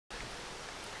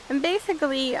And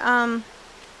basically, I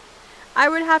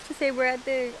would have to say we're at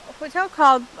the hotel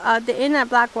called the Inn at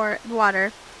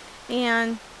Blackwater,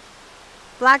 and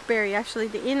BlackBerry, actually,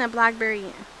 the Inn at BlackBerry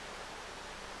Inn.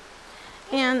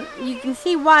 And you can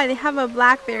see why they have a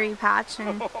blackberry patch,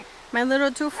 and my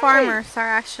little two farmers are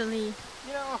actually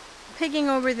picking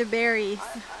over the berries,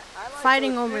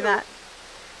 fighting over that.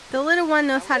 The little one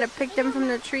knows how to pick them from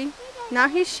the tree. Now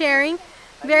he's sharing.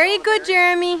 Very good,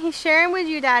 Jeremy. He's sharing with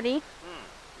you, Daddy.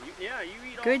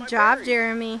 Good job,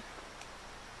 Jeremy.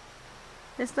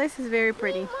 This place is very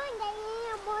pretty.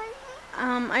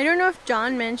 I don't know if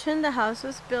John mentioned the house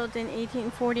was built in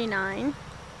 1849.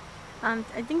 I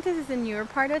think this is a newer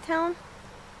part of town.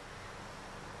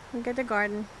 Look at the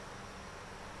garden.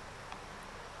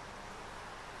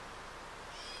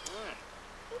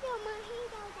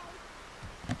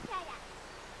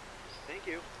 Thank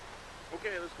you.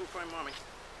 Okay, let's go find Mommy.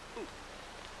 Ooh.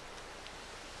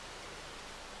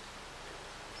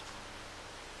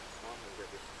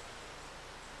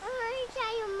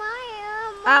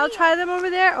 I'll try them over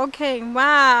there? Okay,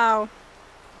 wow.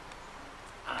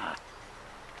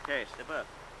 Okay, step up.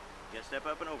 You gotta step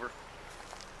up and over.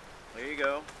 There you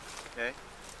go. Okay.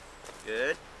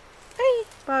 Good. Hey,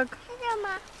 bug. Hello,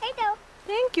 Ma. Hello.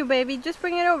 Thank you, baby. Just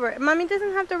bring it over. Mommy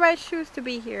doesn't have the right shoes to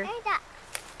be here.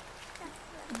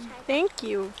 Thank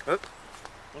you. Oop.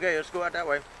 Okay, let's go out that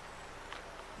way.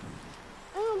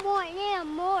 More, yeah,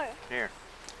 more. Here.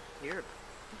 You're a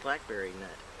blackberry nut.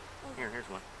 Here, here's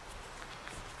one.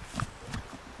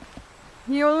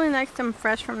 He only likes them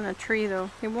fresh from the tree, though.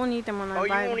 He won't eat them when I buy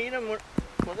them. Oh, you won't eat them?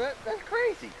 Well, that's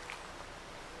crazy.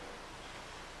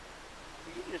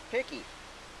 You're just picky.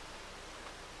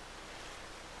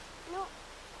 No.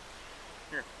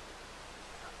 Here.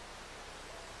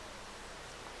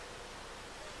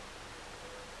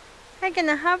 Hey, can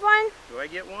I have one? Do I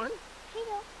get one?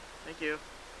 Hello. Thank you.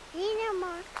 Hello,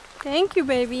 Ma. Thank you,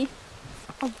 baby.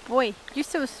 Oh boy, you're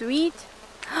so sweet.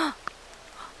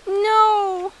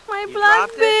 No, my You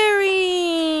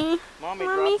blackberry. Mommy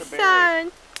Mommy's dropped the berry.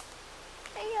 sad.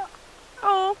 Hello.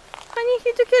 Oh, honey,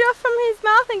 he took it off from his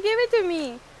mouth and gave it to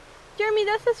me. Jeremy,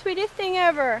 that's the sweetest thing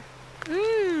ever.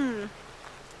 Mmm.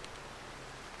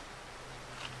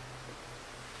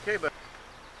 Okay, but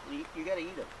you gotta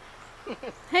eat them.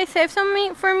 Hey, save some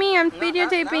meat for me. I'm Not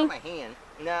videotaping. my hand.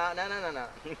 No.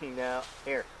 No.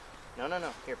 Here.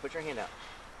 No. Here, put your hand out.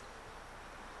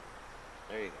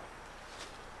 There you go.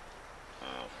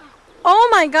 Oh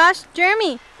my gosh,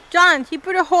 Jeremy. John, he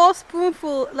put a whole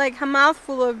spoonful, like a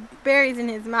mouthful of berries in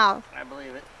his mouth. I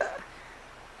believe it. The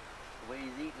way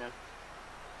he's eating them.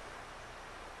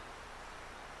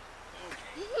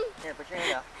 Here, put your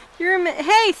hand out.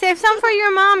 Hey, save some for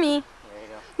your mommy. There you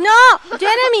go. No,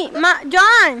 Jeremy,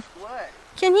 John. What?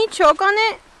 Can he choke on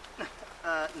it?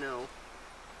 No.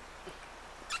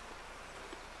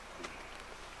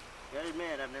 Gotta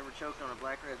admit, I've never choked on a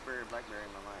black raspberry or blackberry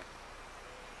in my life.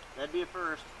 That'd be a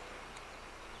first.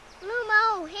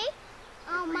 No, hey.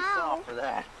 You're pretty soft for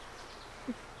that.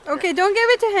 Okay, don't give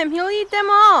it to him. He'll eat them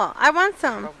all. I want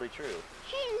some. Probably true.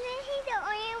 Hey,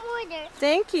 I am water.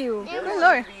 Thank you. They're Good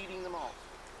Lord. Eating them all.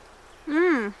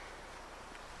 Mmm.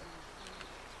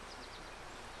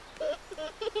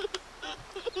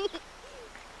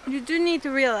 You do need to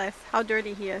realize how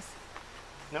dirty he is.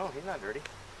 No, he's not dirty.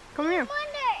 Come here.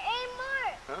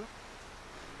 Huh?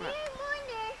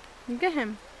 You get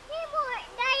him.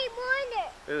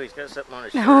 Ooh, he's got something on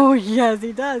his shirt. Oh, yes,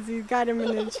 he does. He's got him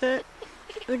in the shirt.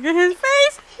 Look at his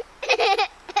face.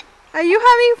 Are you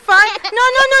having fun? No,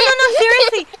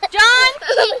 seriously. John.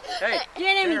 Hey,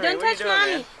 Jeremy, don't what are you touch doing,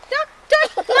 Mommy. man? Don't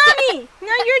touch Mommy.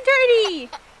 No, you're dirty.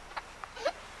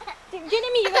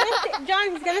 Jeremy, you're gonna stay. John,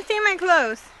 he's gonna stay in my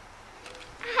clothes.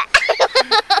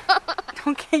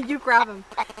 Okay, you grab him.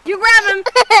 You grab him.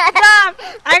 Stop.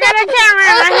 I got a camera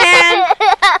in my hand.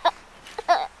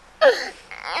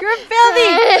 You're filthy.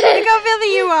 Look how filthy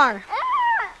you are.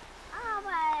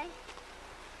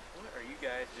 What are you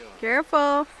guys doing?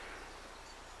 Careful.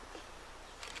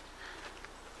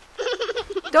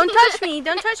 Don't touch me.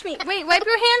 Don't touch me. Wait, wipe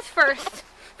your hands first.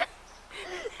 Oh,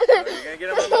 you're gonna get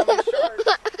him on Mommy's shirt.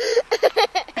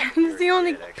 It's the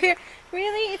only pair.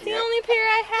 Really? It's the only pair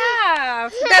I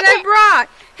have that I brought.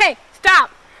 Hey, stop.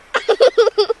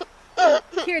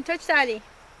 Here, touch Daddy.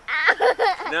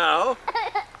 No.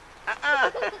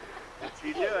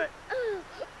 You do it.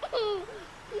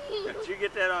 Don't you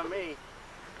get that on me.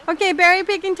 Okay, berry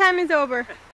picking time is over.